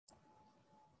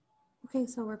Okay,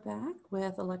 so we're back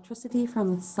with Electricity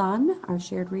from the Sun, our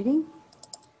shared reading.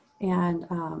 And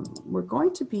we're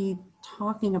going to be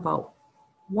talking about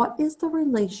what is the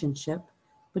relationship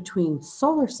between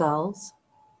solar cells,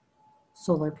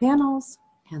 solar panels,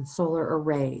 and solar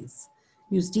arrays.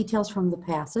 Use details from the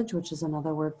passage, which is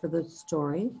another word for the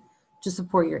story, to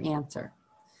support your answer.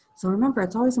 So remember,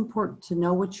 it's always important to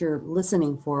know what you're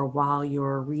listening for while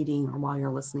you're reading or while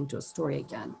you're listening to a story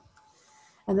again.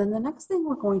 And then the next thing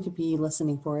we're going to be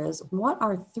listening for is, what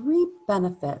are 3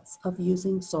 benefits of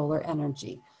using solar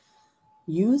energy?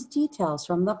 Use details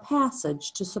from the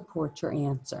passage to support your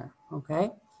answer, okay?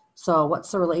 So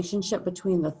what's the relationship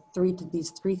between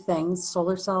these three things,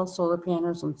 solar cells, solar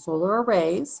panels, and solar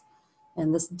arrays?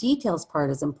 And this details part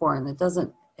is important.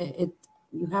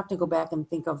 You have to go back and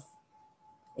think of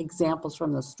examples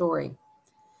from the story.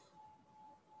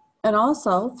 And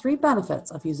also 3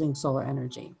 benefits of using solar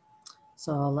energy.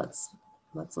 So let's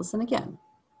listen again.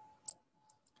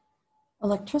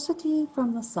 Electricity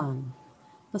from the sun.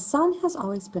 The sun has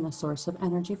always been a source of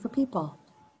energy for people.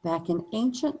 Back in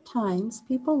ancient times,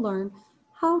 people learned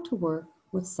how to work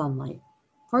with sunlight.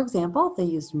 For example, they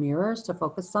used mirrors to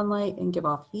focus sunlight and give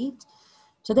off heat.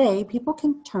 Today, people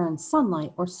can turn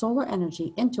sunlight or solar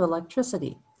energy into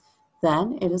electricity.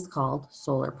 Then it is called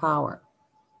solar power.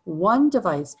 One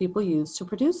device people use to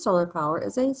produce solar power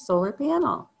is a solar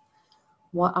panel.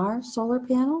 What are solar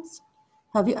panels?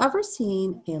 Have you ever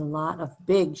seen a lot of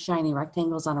big shiny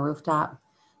rectangles on a rooftop?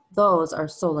 Those are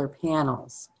solar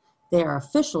panels. They are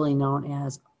officially known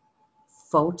as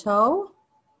photovoltaic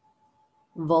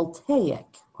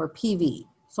or PV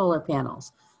solar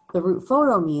panels. The root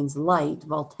photo means light,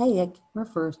 voltaic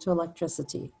refers to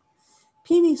electricity.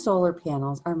 PV solar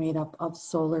panels are made up of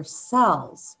solar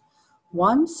cells.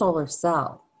 One solar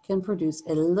cell can produce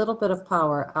a little bit of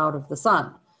power out of the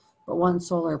sun, but one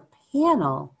solar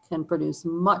panel can produce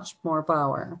much more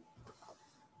power.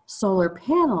 Solar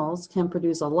panels can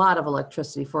produce a lot of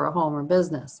electricity for a home or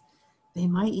business. They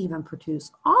might even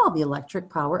produce all the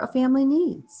electric power a family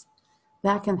needs.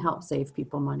 That can help save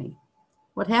people money.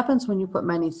 What happens when you put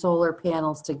many solar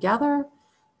panels together?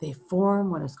 They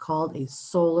form what is called a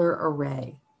solar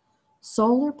array.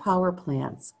 Solar power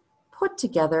plants put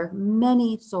together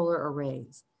many solar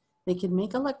arrays. They can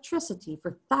make electricity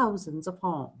for thousands of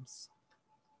homes.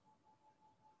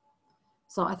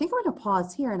 So I think I'm going to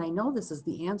pause here, and I know this is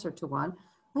the answer to one.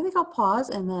 I think I'll pause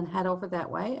and then head over that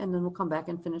way, and then we'll come back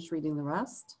and finish reading the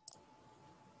rest.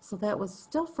 So that was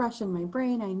still fresh in my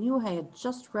brain. I knew I had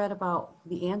just read about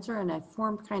the answer, and I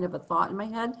formed kind of a thought in my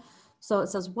head. So it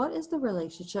says, what is the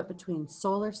relationship between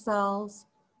solar cells,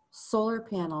 solar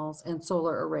panels, and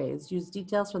solar arrays? Use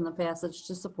details from the passage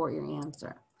to support your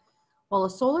answer. Well, a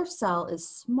solar cell is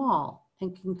small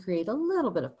and can create a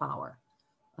little bit of power.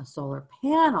 A solar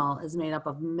panel is made up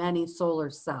of many solar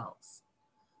cells.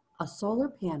 A solar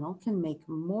panel can make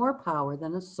more power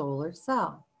than a solar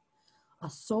cell. A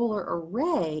solar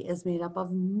array is made up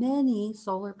of many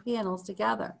solar panels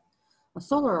together. A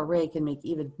solar array can make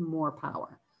even more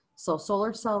power. So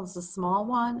solar cell is the small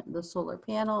one. The solar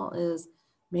panel is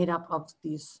made up of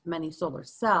these many solar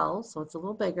cells, so it's a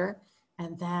little bigger.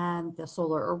 And then the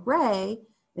solar array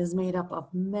is made up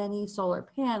of many solar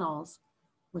panels,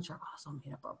 which are also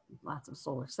made up of lots of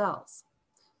solar cells.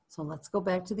 So let's go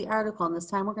back to the article, and this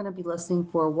time we're going to be listening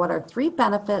for what are 3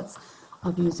 benefits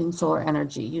of using solar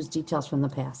energy. Use details from the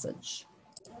passage.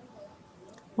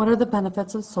 What are the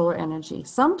benefits of solar energy?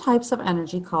 Some types of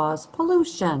energy cause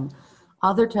pollution.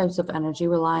 Other types of energy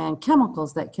rely on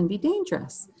chemicals that can be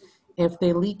dangerous if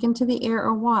they leak into the air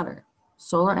or water.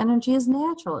 Solar energy is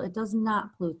natural. It does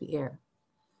not pollute the air.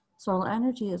 Solar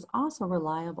energy is also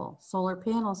reliable. Solar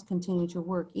panels continue to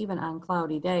work even on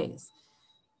cloudy days.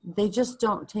 They just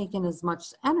don't take in as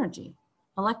much energy.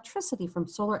 Electricity from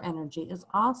solar energy is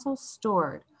also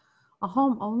stored. A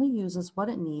home only uses what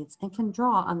it needs and can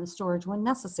draw on the storage when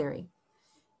necessary.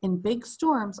 In big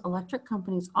storms, electric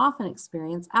companies often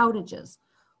experience outages.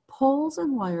 Poles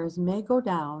and wires may go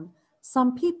down.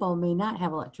 Some people may not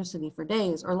have electricity for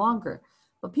days or longer,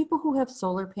 but people who have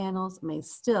solar panels may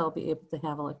still be able to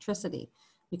have electricity.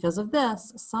 Because of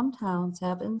this, some towns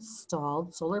have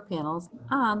installed solar panels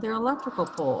on their electrical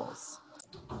poles.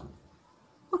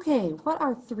 Okay, what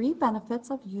are 3 benefits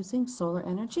of using solar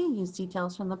energy? Use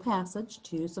details from the passage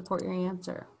to support your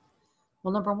answer.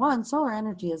 Well, number 1, solar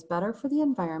energy is better for the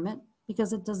environment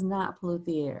because it does not pollute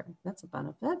the air. That's a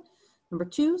benefit. Number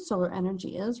 2, solar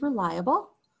energy is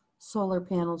reliable. Solar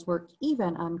panels work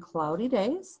even on cloudy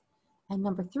days. And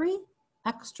number 3,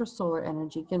 extra solar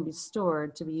energy can be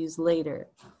stored to be used later.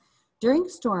 During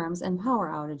storms and power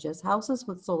outages, houses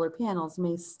with solar panels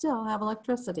may still have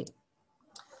electricity.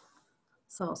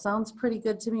 So it sounds pretty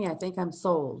good to me. I think I'm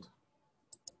sold.